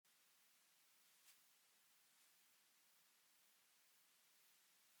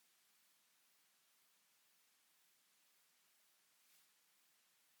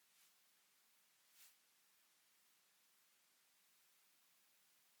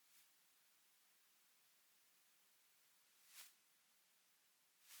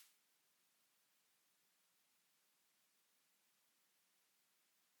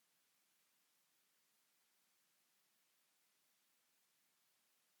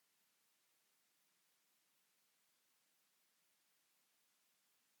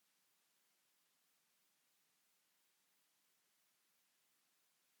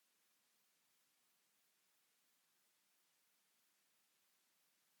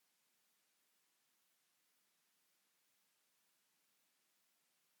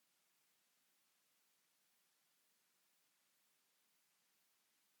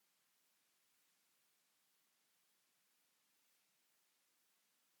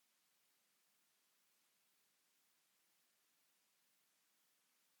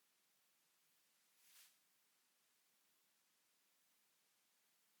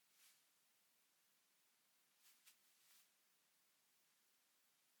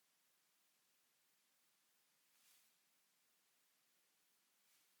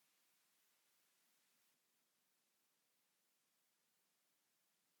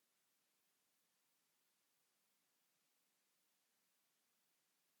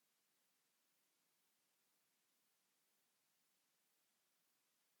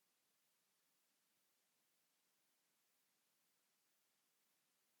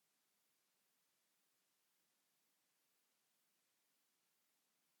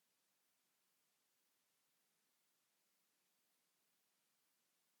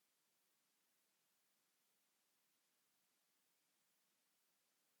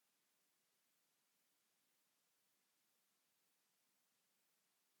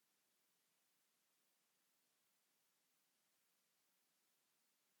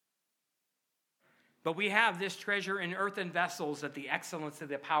But we have this treasure in earthen vessels, that the excellence of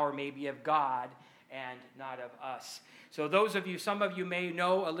the power may be of God and not of us. So some of you may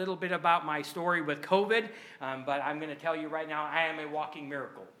know a little bit about my story with COVID, but I'm going to tell you right now, I am a walking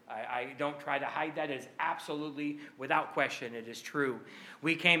miracle. I don't try to hide that. It is absolutely, without question, it is true.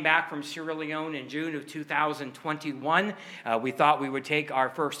 We came back from Sierra Leone in June of 2021. We thought we would take our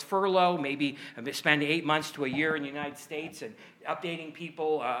first furlough, maybe spend 8 months to a year in the United States and updating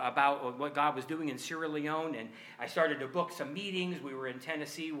people about what God was doing in Sierra Leone. And I started to book some meetings. We were in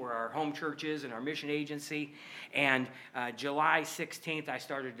Tennessee, where our home church is and our mission agency. And July 16th, I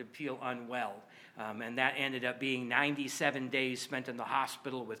started to feel unwell. And that ended up being 97 days spent in the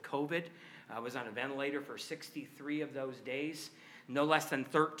hospital with COVID. I was on a ventilator for 63 of those days. No less than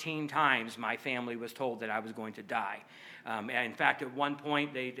 13 times my family was told that I was going to die. And in fact, at one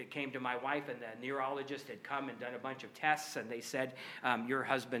point, they came to my wife, and the neurologist had come and done a bunch of tests, and they said, your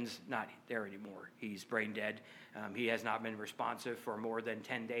husband's not there anymore. He's brain dead. He has not been responsive for more than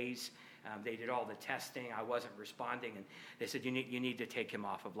 10 days. They did all the testing. I wasn't responding, and they said, you need to take him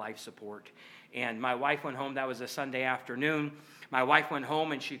off of life support. And my wife went home. That was a Sunday afternoon. My wife went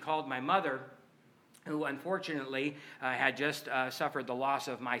home, and she called my mother, who unfortunately had just suffered the loss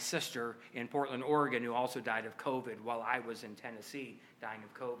of my sister in Portland, Oregon, who also died of COVID while I was in Tennessee dying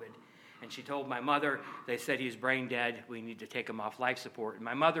of COVID. And she told my mother, they said he's brain dead. We need to take him off life support. And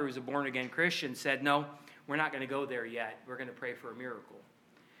my mother, who's a born-again Christian, said, no, we're not going to go there yet. We're going to pray for a miracle.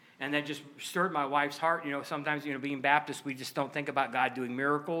 And that just stirred my wife's heart. Sometimes, being Baptist, we just don't think about God doing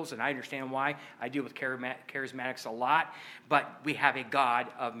miracles, and I understand why. I deal with charismatics a lot, but we have a God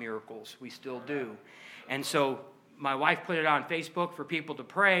of miracles. We still do. And so my wife put it on Facebook for people to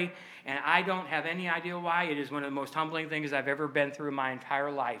pray, and I don't have any idea why. It is one of the most humbling things I've ever been through in my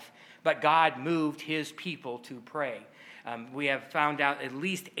entire life. But God moved his people to pray. We have found out at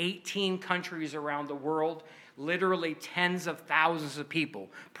least 18 countries around the world, literally tens of thousands of people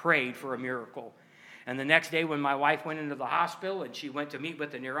prayed for a miracle. And the next day when my wife went into the hospital and she went to meet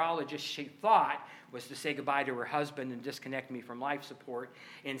with the neurologist, she thought was to say goodbye to her husband and disconnect me from life support.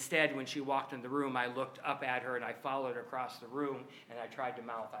 Instead, when she walked in the room, I looked up at her and I followed her across the room and I tried to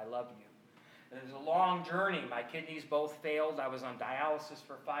mouth, I love you. It was a long journey. My kidneys both failed. I was on dialysis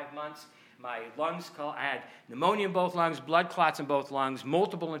for 5 months. My lungs, I had pneumonia in both lungs, blood clots in both lungs,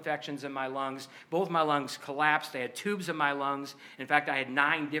 multiple infections in my lungs. Both my lungs collapsed. I had tubes in my lungs. In fact, I had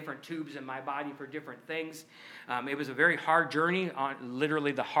 9 different tubes in my body for different things. It was a very hard journey,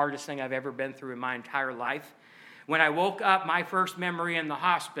 literally the hardest thing I've ever been through in my entire life. When I woke up, my first memory in the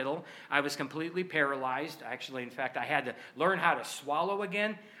hospital, I was completely paralyzed. Actually, in fact, I had to learn how to swallow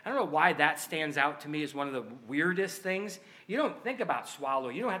again. I don't know why that stands out to me as one of the weirdest things. You don't think about swallow.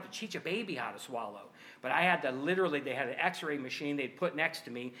 You don't have to teach a baby how to swallow. But I had to they had an x-ray machine they'd put next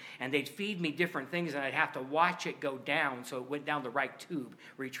to me, and they'd feed me different things, and I'd have to watch it go down so it went down the right tube,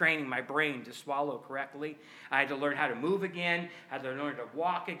 retraining my brain to swallow correctly. I had to learn how to move again, I had to learn to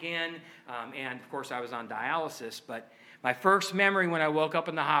walk again, and of course I was on dialysis. But my first memory when I woke up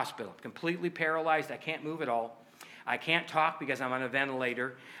in the hospital, completely paralyzed, I can't move at all. I can't talk because I'm on a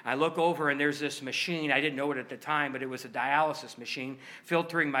ventilator. I look over and there's this machine. I didn't know it at the time, but it was a dialysis machine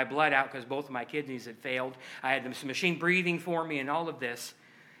filtering my blood out because both of my kidneys had failed. I had this machine breathing for me and all of this.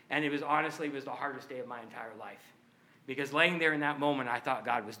 And it was the hardest day of my entire life. Because laying there in that moment, I thought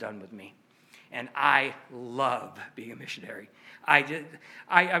God was done with me. And I love being a missionary. I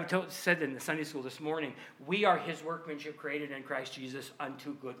said in the Sunday school this morning, we are his workmanship created in Christ Jesus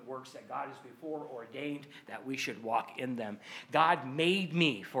unto good works that God has before ordained that we should walk in them. God made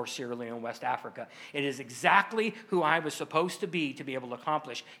me for Sierra Leone, West Africa. It is exactly who I was supposed to be able to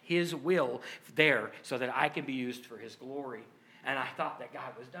accomplish his will there so that I can be used for his glory. And I thought that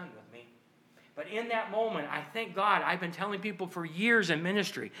God was done with me. But in that moment, I thank God. I've been telling people for years in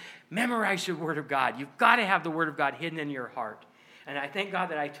ministry, memorize the Word of God. You've got to have the Word of God hidden in your heart. And I thank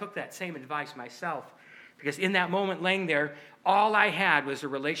God that I took that same advice myself. Because in that moment laying there, all I had was a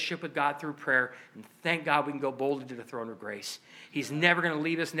relationship with God through prayer. And thank God we can go boldly to the throne of grace. He's never going to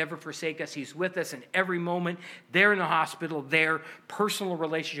leave us, never forsake us. He's with us in every moment, there in the hospital, there, personal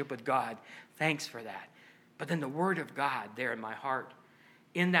relationship with God. Thanks for that. But then the Word of God there in my heart.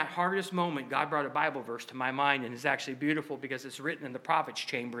 In that hardest moment, God brought a Bible verse to my mind, and it's actually beautiful because it's written in the prophet's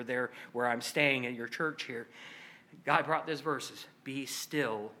chamber there where I'm staying at your church here. God brought these verses, be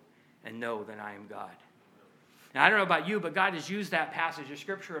still and know that I am God. Now, I don't know about you, but God has used that passage of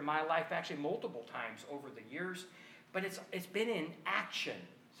Scripture in my life actually multiple times over the years, but it's been in action,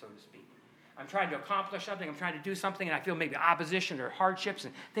 so to speak. I'm trying to accomplish something, I'm trying to do something, and I feel maybe opposition or hardships,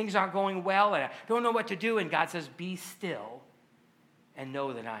 and things aren't going well, and I don't know what to do, and God says, be still and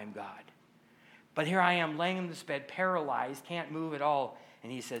know that I am God. But here I am laying in this bed, paralyzed, can't move at all.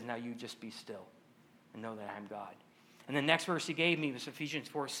 And he says, now you just be still and know that I'm God. And the next verse he gave me was Ephesians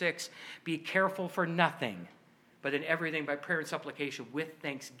 4:6. Be careful for nothing, but in everything by prayer and supplication with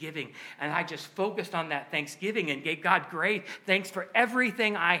thanksgiving. And I just focused on that thanksgiving and gave God great thanks for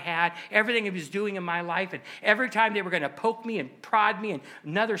everything I had, everything he was doing in my life. And every time they were going to poke me and prod me and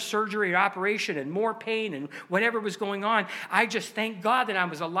another surgery or operation and more pain and whatever was going on, I just thank God that I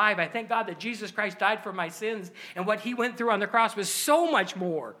was alive. I thank God that Jesus Christ died for my sins. And what he went through on the cross was so much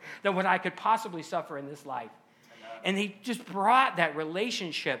more than what I could possibly suffer in this life. And he just brought that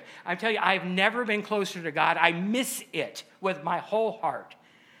relationship. I tell you, I've never been closer to God. I miss it with my whole heart.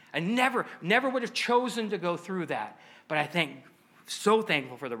 I never would have chosen to go through that. But so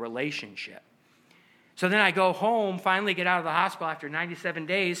thankful for the relationship. So then I go home, finally get out of the hospital after 97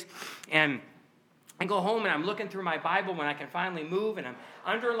 days. And I go home and I'm looking through my Bible when I can finally move. And I'm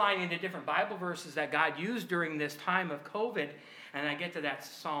underlining the different Bible verses that God used during this time of COVID. And I get to that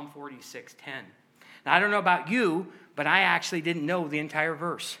Psalm 46:10. Now, I don't know about you, but I actually didn't know the entire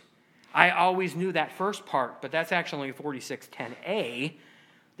verse. I always knew that first part, but that's actually 46:10a.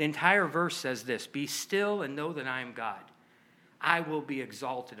 The entire verse says this: be still and know that I am God. I will be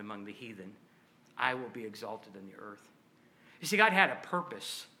exalted among the heathen. I will be exalted in the earth. You see, God had a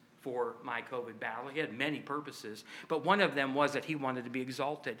purpose for my COVID battle. He had many purposes, but one of them was that he wanted to be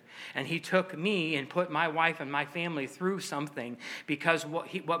exalted. And he took me and put my wife and my family through something because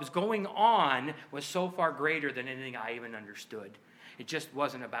what was going on was so far greater than anything I even understood. It just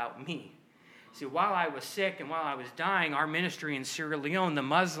wasn't about me. See, while I was sick and while I was dying, our ministry in Sierra Leone, the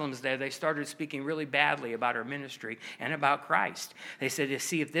Muslims there, they started speaking really badly about our ministry and about Christ. They said, you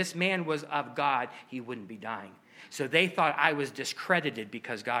see, if this man was of God, he wouldn't be dying. So they thought I was discredited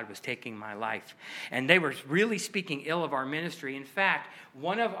because God was taking my life. And they were really speaking ill of our ministry. In fact,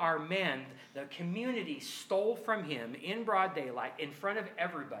 one of our men, the community stole from him in broad daylight in front of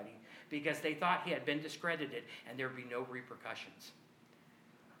everybody because they thought he had been discredited and there would be no repercussions.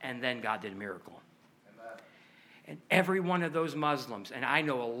 And then God did a miracle. And every one of those Muslims, and I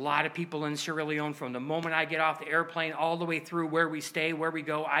know a lot of people in Sierra Leone from the moment I get off the airplane all the way through where we stay, where we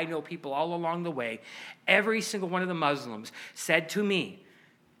go, I know people all along the way. Every single one of the Muslims said to me,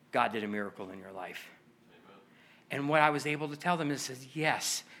 God did a miracle in your life. Amen. And what I was able to tell them is,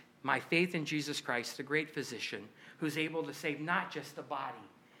 yes, my faith in Jesus Christ, the great physician, who's able to save not just the body,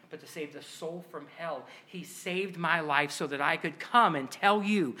 but to save the soul from hell. He saved my life so that I could come and tell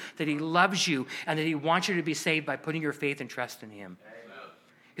you that he loves you and that he wants you to be saved by putting your faith and trust in him. Amen.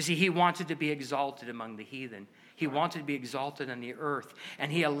 You see, he wanted to be exalted among the heathen. He wanted to be exalted on the earth. And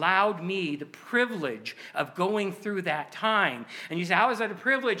he allowed me the privilege of going through that time. And you say, how is that a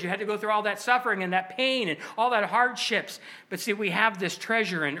privilege? You had to go through all that suffering and that pain and all that hardships. But see, we have this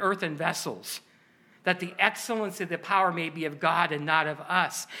treasure in earthen vessels, that the excellence of the power may be of God and not of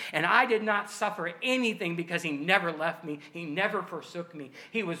us. And I did not suffer anything because he never left me. He never forsook me.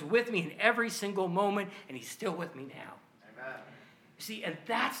 He was with me in every single moment, and he's still with me now. Amen. You see, and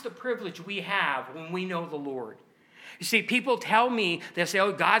that's the privilege we have when we know the Lord. You see, people tell me, they say,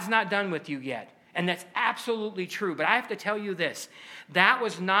 oh, God's not done with you yet. And that's absolutely true. But I have to tell you this. That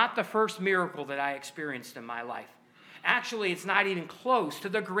was not the first miracle that I experienced in my life. Actually, it's not even close to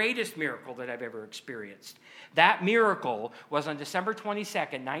the greatest miracle that I've ever experienced. That miracle was on December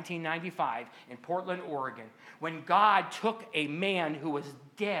 22nd, 1995, in Portland, Oregon, when God took a man who was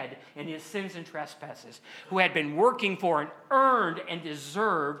dead in his sins and trespasses, who had been working for and earned and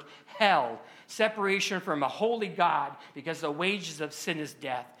deserved hell, separation from a holy God, because the wages of sin is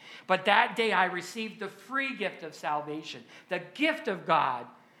death. But that day I received the free gift of salvation, the gift of God,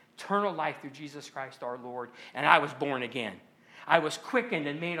 eternal life through Jesus Christ our Lord, and I was born again. I was quickened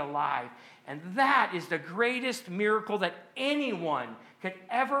and made alive, and that is the greatest miracle that anyone could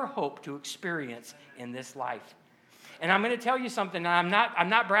ever hope to experience in this life. And I'm going to tell you something, and I'm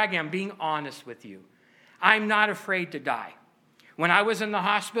not bragging, I'm being honest with you. I'm not afraid to die. When I was in the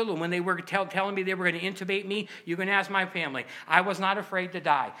hospital, and when they were telling me they were going to intubate me, you can ask my family, I was not afraid to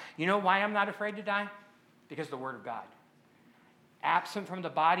die. You know why I'm not afraid to die? Because of the Word of God. Absent from the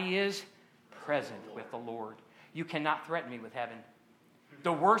body is present with the Lord. You cannot threaten me with heaven.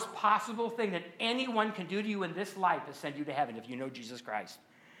 The worst possible thing that anyone can do to you in this life is send you to heaven if you know Jesus Christ.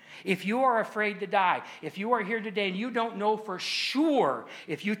 If you are afraid to die, if you are here today and you don't know for sure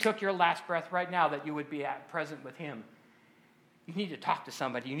if you took your last breath right now that you would be present with him, you need to talk to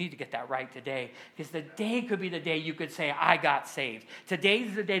somebody. You need to get that right today. Because the day could be the day you could say, I got saved. Today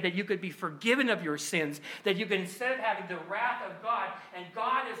is the day that you could be forgiven of your sins. That you can, instead of having the wrath of God, and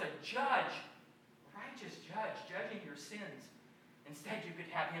God is a judge, righteous judge, judging your sins, instead you could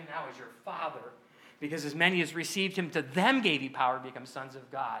have him now as your Father. Because as many as received him, to them gave he power to become sons of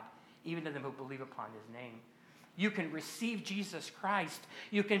God, even to them who believe upon his name. You can receive Jesus Christ.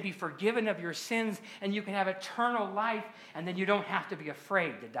 You can be forgiven of your sins, and you can have eternal life, and then you don't have to be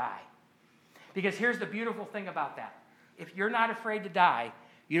afraid to die. Because here's the beautiful thing about that. If you're not afraid to die,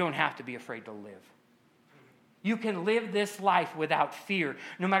 you don't have to be afraid to live. You can live this life without fear,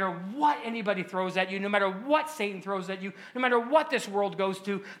 no matter what anybody throws at you, no matter what Satan throws at you, no matter what this world goes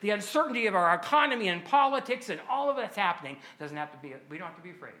to, the uncertainty of our economy and politics and all of that's happening we don't have to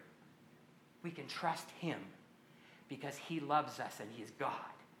be afraid. We can trust him because he loves us and he is God.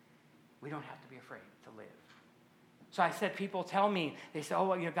 We don't have to be afraid to live. So I said, people tell me, they say,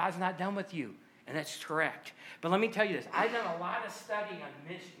 God's not done with you. And that's correct. But let me tell you this. I've done a lot of study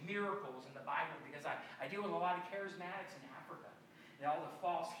on miracles in the Bible because I deal with a lot of charismatics in Africa. And all the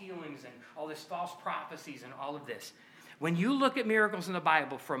false healings and all this false prophecies and all of this. When you look at miracles in the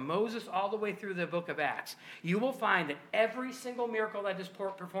Bible, from Moses all the way through the book of Acts, you will find that every single miracle that is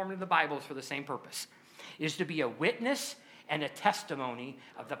performed in the Bible is for the same purpose. It is to be a witness and a testimony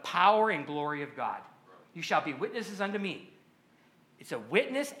of the power and glory of God. You shall be witnesses unto me. It's a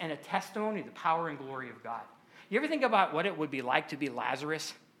witness and a testimony of the power and glory of God. You ever think about what it would be like to be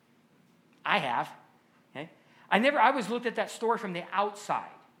Lazarus? I have. Okay? I always looked at that story from the outside.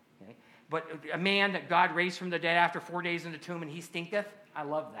 Okay? But a man that God raised from the dead after 4 days in the tomb and he stinketh. I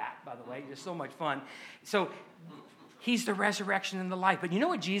love that, by the way. It's so much fun. So he's the resurrection and the life. But you know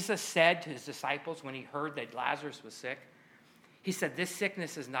what Jesus said to his disciples when he heard that Lazarus was sick? He said, this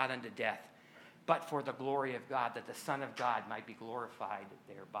sickness is not unto death, but for the glory of God, that the Son of God might be glorified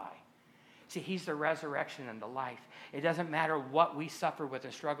thereby. See, he's the resurrection and the life. It doesn't matter what we suffer with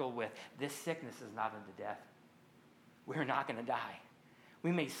and struggle with. This sickness is not unto death. We're not going to die.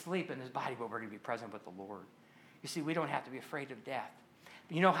 We may sleep in this body, but we're going to be present with the Lord. You see, we don't have to be afraid of death.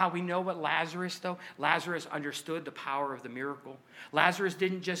 You know how we know what Lazarus, though? Lazarus understood the power of the miracle. Lazarus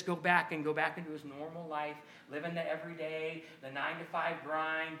didn't just go back into his normal life, living the everyday, the 9-to-5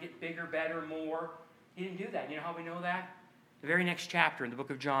 grind, get bigger, better, more. He didn't do that. You know how we know that? The very next chapter in the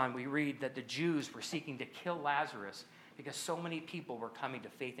book of John, we read that the Jews were seeking to kill Lazarus because so many people were coming to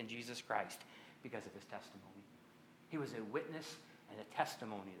faith in Jesus Christ because of his testimony. He was a witness and a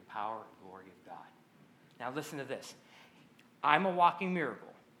testimony of the power and glory of God. Now listen to this. I'm a walking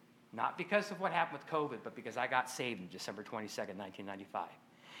miracle, not because of what happened with COVID, but because I got saved on December 22nd, 1995.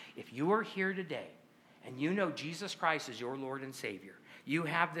 If you are here today and you know Jesus Christ is your Lord and Savior, you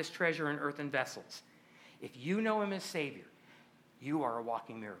have this treasure in earthen vessels. If you know him as Savior, you are a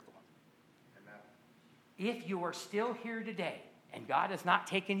walking miracle. Amen. If you are still here today and God has not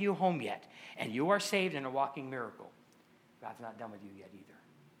taken you home yet and you are saved in a walking miracle, God's not done with you yet either.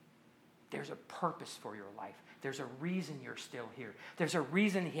 There's a purpose for your life. There's a reason you're still here. There's a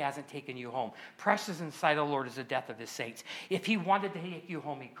reason he hasn't taken you home. Precious in the sight of the Lord is the death of his saints. If he wanted to take you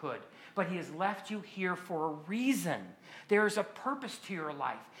home, he could. But he has left you here for a reason. There is a purpose to your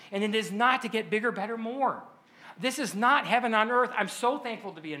life. And it is not to get bigger, better, more. This is not heaven on earth. I'm so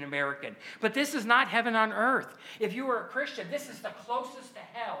thankful to be an American. But this is not heaven on earth. If you are a Christian, this is the closest to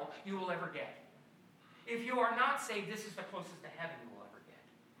hell you will ever get. If you are not saved, this is the closest to heaven you will ever get.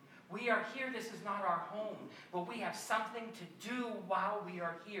 We are here. This is not our home. But we have something to do while we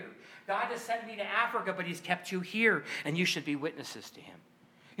are here. God has sent me to Africa, but he's kept you here. And you should be witnesses to him.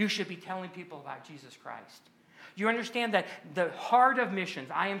 You should be telling people about Jesus Christ. You understand that the heart of missions,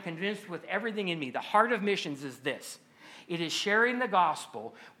 I am convinced with everything in me, the heart of missions is this. It is sharing the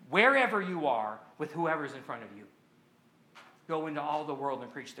gospel wherever you are with whoever's in front of you. Go into all the world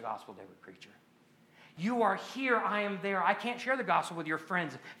and preach the gospel to every creature. You are here, I am there. I can't share the gospel with your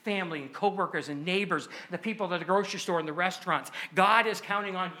friends, family, and coworkers and neighbors, the people at the grocery store and the restaurants. God is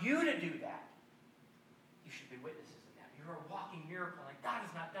counting on you to do that. You should be witnesses of that. You're a walking miracle, and God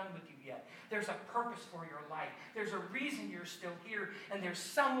is not done with you yet. There's a purpose for your life. There's a reason you're still here, and there's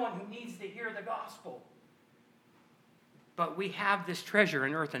someone who needs to hear the gospel. But we have this treasure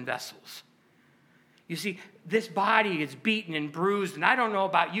in earthen vessels. You see, this body is beaten and bruised, and I don't know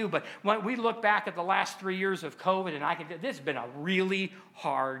about you, but when we look back at the last 3 years of COVID, and this has been a really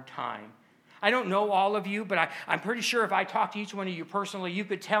hard time. I don't know all of you, but I'm pretty sure if I talked to each one of you personally, you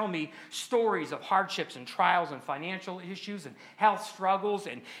could tell me stories of hardships and trials and financial issues and health struggles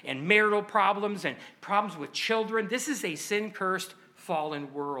and marital problems and problems with children. This is a sin-cursed,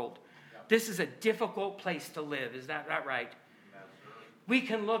 fallen world. This is a difficult place to live. Is that not right? We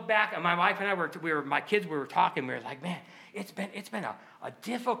can look back, and my wife and I were talking, we were like, man, it's been a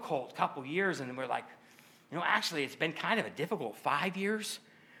difficult couple years, and we're like, actually it's been kind of a difficult 5 years.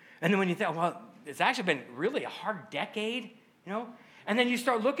 And then when you think, well, it's actually been really a hard decade, And then you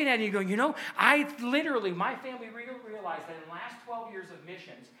start looking at it and you go, you know, my family realized that in the last 12 years of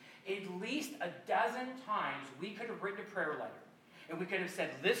missions, at least a dozen times we could have written a prayer letter. And we could have said,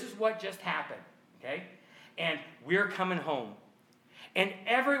 this is what just happened, okay? And we're coming home. And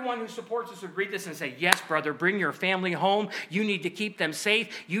everyone who supports us would read this and say, yes, brother, bring your family home. You need to keep them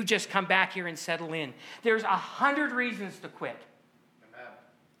safe. You just come back here and settle in. There's 100 reasons to quit.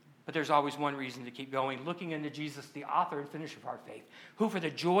 But there's always one reason to keep going, looking into Jesus, the author and finisher of our faith, who for the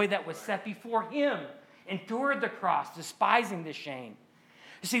joy that was set before him endured the cross, despising the shame.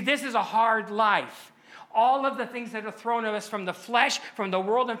 You see, this is a hard life. All of the things that are thrown at us from the flesh, from the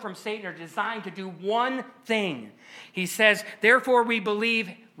world, and from Satan are designed to do one thing. He says, therefore we believe,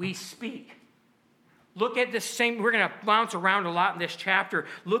 we speak. Look at this same, we're going to bounce around a lot in this chapter.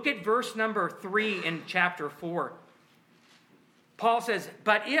 Look at verse number 3 in chapter 4. Paul says,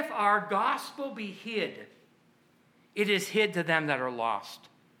 but if our gospel be hid, it is hid to them that are lost.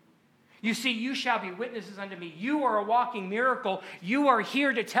 You see, you shall be witnesses unto me. You are a walking miracle. You are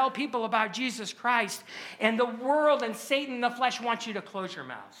here to tell people about Jesus Christ. And the world and Satan and the flesh wants you to close your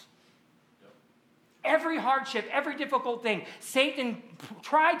mouths. Yep. Every hardship, every difficult thing. Satan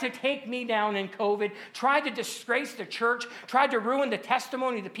tried to take me down in COVID, tried to disgrace the church, tried to ruin the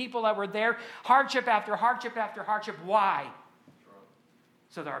testimony of the people that were there. Hardship after hardship after hardship. Why?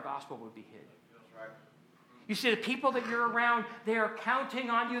 So that our gospel would be hid. You see, the people that you're around, they are counting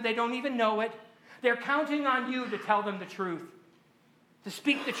on you. They don't even know it. They're counting on you to tell them the truth, to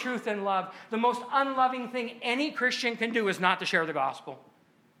speak the truth in love. The most unloving thing any Christian can do is not to share the gospel.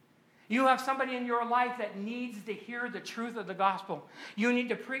 You have somebody in your life that needs to hear the truth of the gospel. You need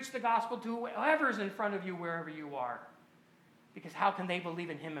to preach the gospel to whoever's in front of you, wherever you are. Because how can they believe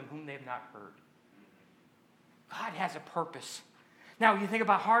in him in whom they have not heard? God has a purpose. Now, you think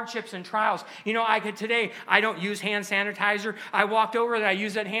about hardships and trials. You know, today, I don't use hand sanitizer. I walked over and I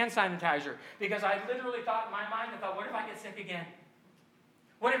used that hand sanitizer because I literally thought in my mind, what if I get sick again?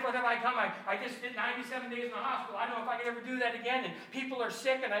 What if I come, I just did 97 days in the hospital. I don't know if I could ever do that again. And people are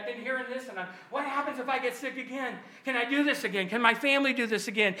sick and I've been hearing this. And what happens if I get sick again? Can I do this again? Can my family do this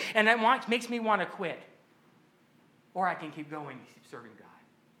again? And that makes me want to quit. Or I can keep going and keep serving God.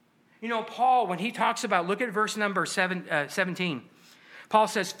 You know, Paul, when he talks about, look at verse number 17. Paul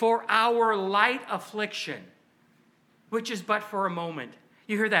says, for our light affliction, which is but for a moment.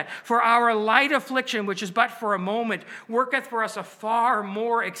 You hear that? For our light affliction, which is but for a moment, worketh for us a far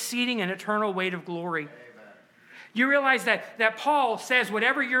more exceeding and eternal weight of glory. Amen. You realize that Paul says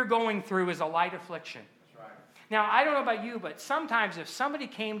whatever you're going through is a light affliction. That's right. Now, I don't know about you, but sometimes if somebody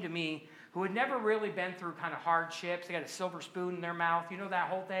came to me who had never really been through kind of hardships, they got a silver spoon in their mouth, you know that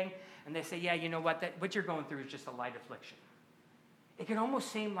whole thing? And they say, yeah, you know what? What you're going through is just a light affliction. It can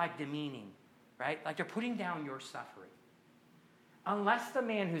almost seem like demeaning, right? Like they're putting down your suffering. Unless the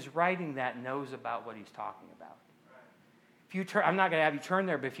man who's writing that knows about what he's talking about. Right. If you I'm not going to have you turn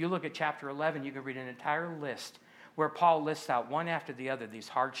there, but if you look at chapter 11, you can read an entire list where Paul lists out one after the other these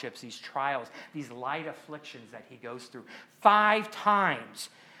hardships, these trials, these light afflictions that he goes through. 5 times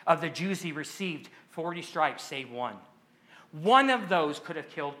of the Jews he received 40 stripes, save one. One of those could have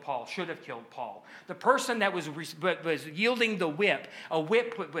killed Paul, should have killed Paul. The person that was yielding the whip, a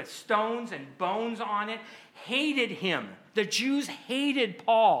whip with stones and bones on it, hated him. The Jews hated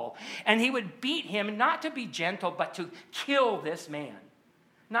Paul. And he would beat him, not to be gentle, but to kill this man.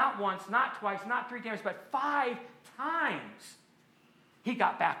 Not once, not twice, not 3 times, but 5 times. He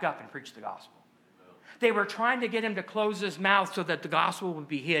got back up and preached the gospel. They were trying to get him to close his mouth so that the gospel would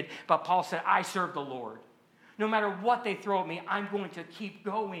be hid. But Paul said, I serve the Lord. No matter what they throw at me, I'm going to keep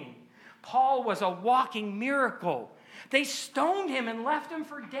going. Paul was a walking miracle. They stoned him and left him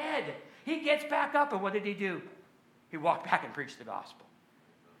for dead. He gets back up, and what did he do? He walked back and preached the gospel.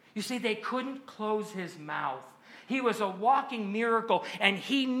 You see, they couldn't close his mouth. He was a walking miracle, and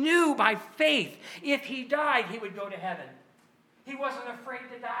he knew by faith if he died, he would go to heaven. He wasn't afraid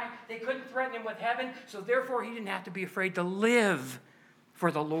to die. They couldn't threaten him with heaven, so therefore he didn't have to be afraid to live for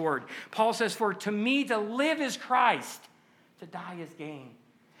the Lord. Paul says, for to me to live is Christ, to die is gain.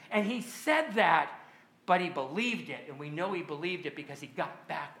 And he said that, but he believed it. And we know he believed it because he got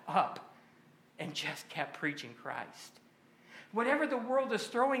back up and just kept preaching Christ. Whatever the world is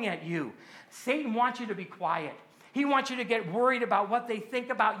throwing at you, Satan wants you to be quiet. He wants you to get worried about what they think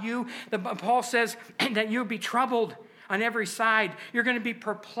about you. Paul says that you'll be troubled on every side. You're going to be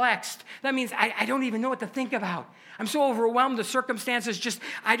perplexed. That means I don't even know what to think about. I'm so overwhelmed. The circumstances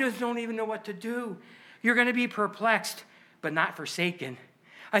I just don't even know what to do. You're going to be perplexed, but not forsaken.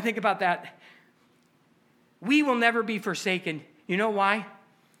 I think about that. We will never be forsaken. You know why?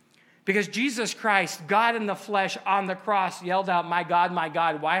 Because Jesus Christ, God in the flesh on the cross, yelled out, my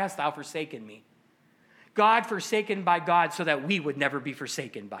God, why hast thou forsaken me? God forsaken by God so that we would never be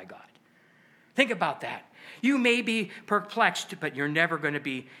forsaken by God. Think about that. You may be perplexed, but you're never going to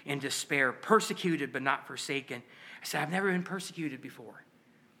be in despair. Persecuted, but not forsaken. I said, I've never been persecuted before.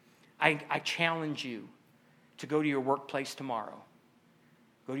 I challenge you to go to your workplace tomorrow.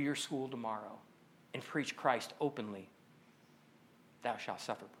 Go to your school tomorrow and preach Christ openly. Thou shalt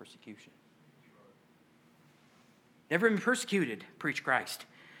suffer persecution. Never been persecuted, preach Christ.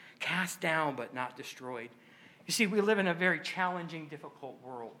 Cast down, but not destroyed. You see, we live in a very challenging, difficult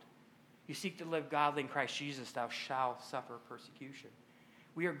world. You seek to live godly in Christ Jesus, thou shalt suffer persecution.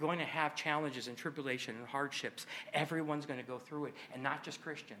 We are going to have challenges and tribulation and hardships. Everyone's going to go through it, and not just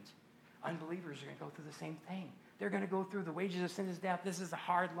Christians. Unbelievers are going to go through the same thing. They're going to go through the wages of sin is death. This is a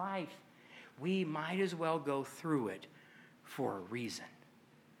hard life. We might as well go through it for a reason.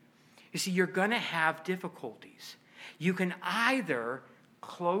 You see, you're going to have difficulties. You can either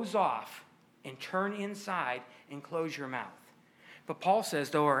close off and turn inside and close your mouth. But Paul says,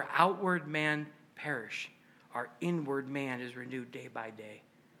 though our outward man perish, our inward man is renewed day by day.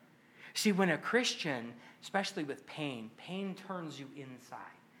 See, when a Christian, especially with pain turns you inside.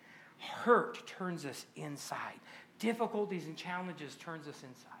 Hurt turns us inside. Difficulties and challenges turns us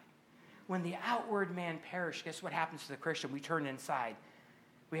inside. When the outward man perish, guess what happens to the Christian? We turn inside.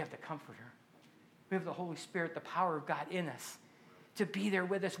 We have the Comforter. We have the Holy Spirit, the power of God in us to be there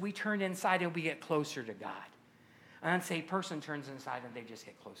with us. We turn inside and we get closer to God. An unsaved person turns inside and they just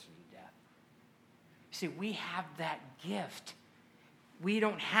get closer to death. See, we have that gift. We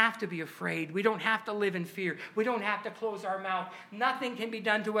don't have to be afraid. We don't have to live in fear. We don't have to close our mouth. Nothing can be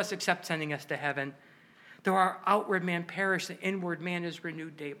done to us except sending us to heaven. Though our outward man perish, the inward man is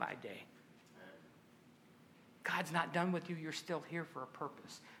renewed day by day. God's not done with you. You're still here for a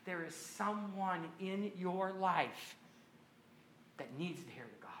purpose. There is someone in your life that needs to hear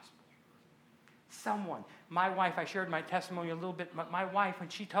the gospel. Someone. My wife, I shared my testimony a little bit. My wife, when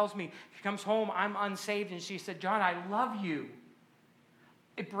she tells me, she comes home, I'm unsaved, and she said, John, I love you.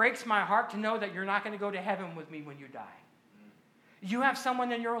 It breaks my heart to know that you're not going to go to heaven with me when you die. You have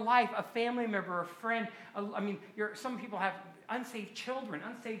someone in your life, a family member, a friend. Some people have unsaved children,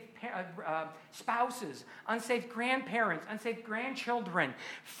 unsaved spouses, unsaved grandparents, unsaved grandchildren,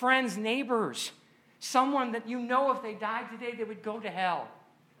 friends, neighbors. Someone that you know if they died today, they would go to hell.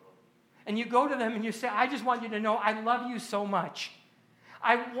 And you go to them and you say, I just want you to know I love you so much.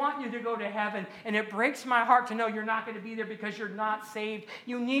 I want you to go to heaven. And it breaks my heart to know you're not going to be there because you're not saved.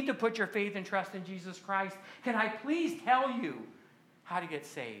 You need to put your faith and trust in Jesus Christ. Can I please tell you how to get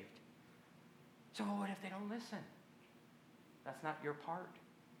saved? So what if they don't listen? That's not your part.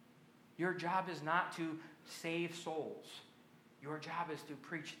 Your job is not to save souls. Your job is to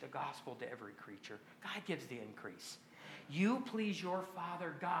preach the gospel to every creature. God gives the increase. You please your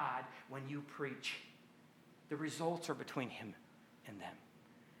Father God when you preach. The results are between him and them.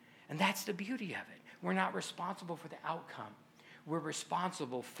 And that's the beauty of it. We're not responsible for the outcome. We're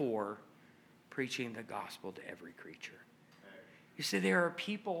responsible for preaching the gospel to every creature. You see, there are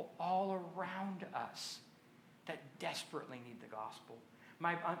people all around us that desperately need the gospel.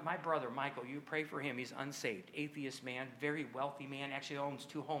 My brother, Michael, you pray for him. He's unsaved, atheist man, very wealthy man, actually owns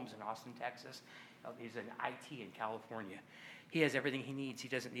 2 homes in Austin, Texas. He's in IT in California. He has everything he needs. He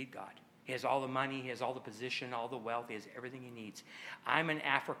doesn't need God. He has all the money. He has all the position, all the wealth. He has everything he needs. I'm in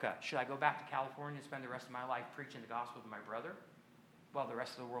Africa. Should I go back to California and spend the rest of my life preaching the gospel to my brother while the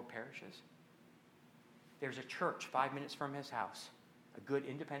rest of the world perishes? There's a church 5 minutes from his house, a good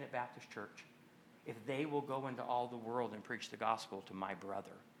independent Baptist church. If they will go into all the world and preach the gospel to my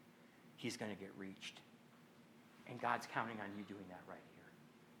brother, he's going to get reached. And God's counting on you doing that right here.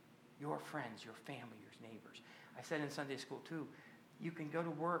 Your friends, your family, your neighbors. I said in Sunday school too, you can go to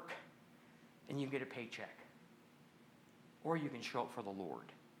work and you can get a paycheck. Or you can show up for the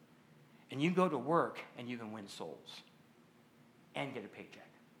Lord. And you can go to work and you can win souls and get a paycheck.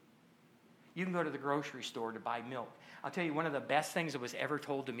 You can go to the grocery store to buy milk. I'll tell you, one of the best things that was ever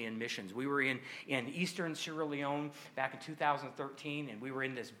told to me in missions, we were in eastern Sierra Leone back in 2013, and we were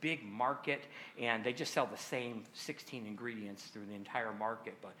in this big market, and they just sell the same 16 ingredients through the entire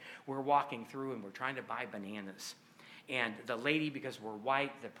market, but we're walking through, and we're trying to buy bananas. And the lady, because we're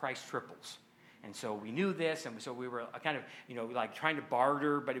white, the price triples. And so we knew this, and so we were kind of, like trying to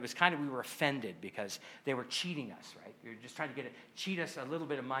barter, but it was kind of, we were offended because they were cheating us, right? We were just trying to cheat us a little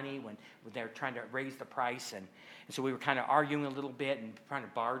bit of money when they were trying to raise the price. And so we were kind of arguing a little bit and trying to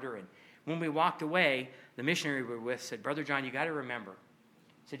barter. And when we walked away, the missionary we were with said, Brother John, you got to remember,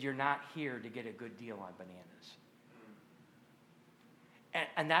 said, you're not here to get a good deal on bananas.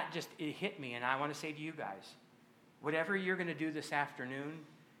 And that just, it hit me. And I want to say to you guys, whatever you're going to do this afternoon,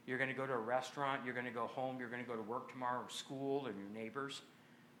 you're going to go to a restaurant, you're going to go home, you're going to go to work tomorrow, or school, or your neighbors.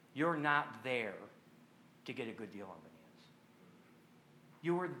 You're not there to get a good deal on bananas.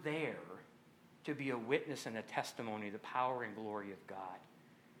 You are there to be a witness and a testimony of the power and glory of God.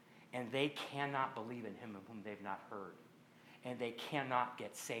 And they cannot believe in him of whom they've not heard. And they cannot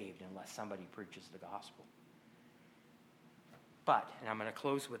get saved unless somebody preaches the gospel. But, and I'm going to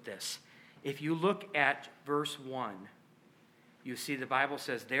close with this, if you look at verse 1, you see the Bible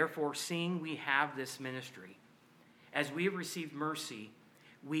says, therefore, seeing we have this ministry, as we have received mercy,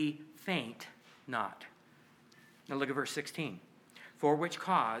 we faint not. Now look at verse 16. For which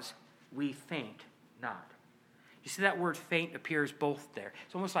cause we faint not. You see that word faint appears both there.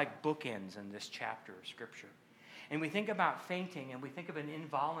 It's almost like bookends in this chapter of Scripture. And we think about fainting, and we think of an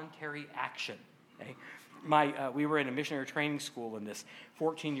involuntary action. Okay? We were in a missionary training school, and this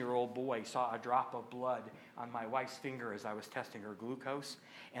 14-year-old boy saw a drop of blood on my wife's finger as I was testing her glucose.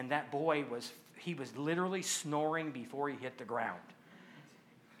 And that boy was literally snoring before he hit the ground.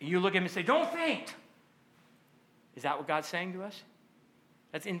 You look at him and say, don't faint. Is that what God's saying to us?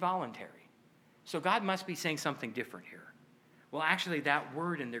 That's involuntary. So God must be saying something different here. Well, actually, that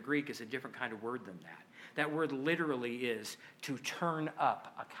word in the Greek is a different kind of word than that. That word literally is to turn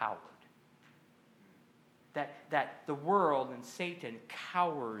up a coward. That the world and Satan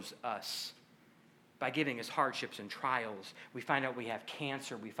cowers us by giving us hardships and trials. We find out we have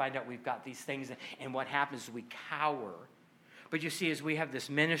cancer. We find out we've got these things. And what happens is we cower. But you see, as we have this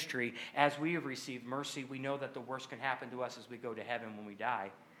ministry, as we have received mercy, we know that the worst can happen to us as we go to heaven when we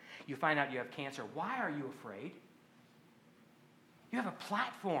die. You find out you have cancer. Why are you afraid? You have a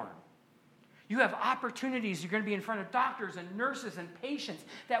platform. You have opportunities. You're going to be in front of doctors and nurses and patients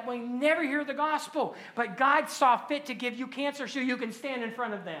that will never hear the gospel. But God saw fit to give you cancer so you can stand in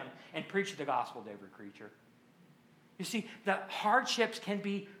front of them and preach the gospel to every creature. You see, the hardships can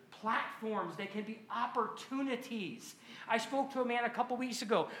be platforms. They can be opportunities. I spoke to a man a couple weeks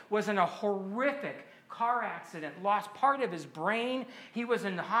ago, was in a horrific car accident, lost part of his brain. He was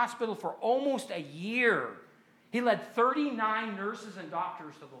in the hospital for almost a year. He led 39 nurses and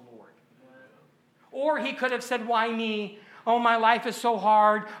doctors to the Lord. Or he could have said, why me? Oh, my life is so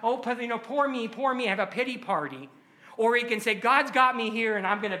hard. Oh, poor me, have a pity party. Or he can say, God's got me here and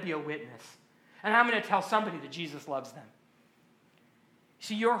I'm going to be a witness. And I'm going to tell somebody that Jesus loves them.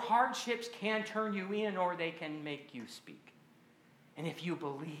 See, your hardships can turn you in or they can make you speak. And if you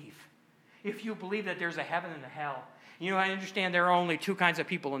believe that there's a heaven and a hell, I understand there are only two kinds of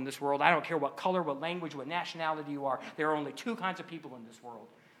people in this world. I don't care what color, what language, what nationality you are. There are only two kinds of people in this world,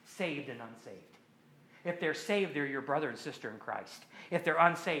 saved and unsaved. If they're saved, they're your brother and sister in Christ. If they're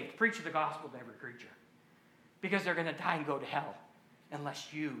unsaved, preach the gospel to every creature. Because they're going to die and go to hell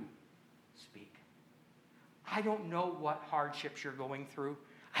unless you speak. I don't know what hardships you're going through.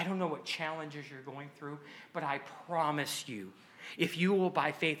 I don't know what challenges you're going through. But I promise you, if you will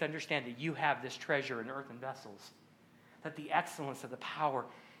by faith understand that you have this treasure in earthen vessels, that the excellence of the power,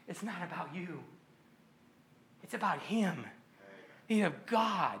 it's not about you. It's about him. You have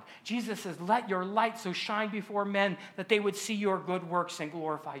God. Jesus says, let your light so shine before men that they would see your good works and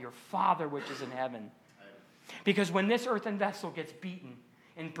glorify your Father which is in heaven. Because when this earthen vessel gets beaten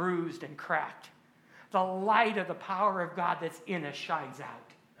and bruised and cracked, the light of the power of God that's in us shines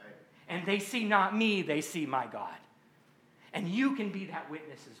out. And they see not me, they see my God. And you can be that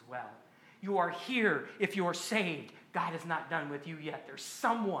witness as well. You are here if you're saved. God is not done with you yet. There's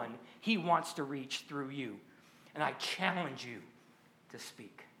someone he wants to reach through you. And I challenge you to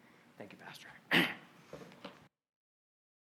speak. Thank you, Pastor.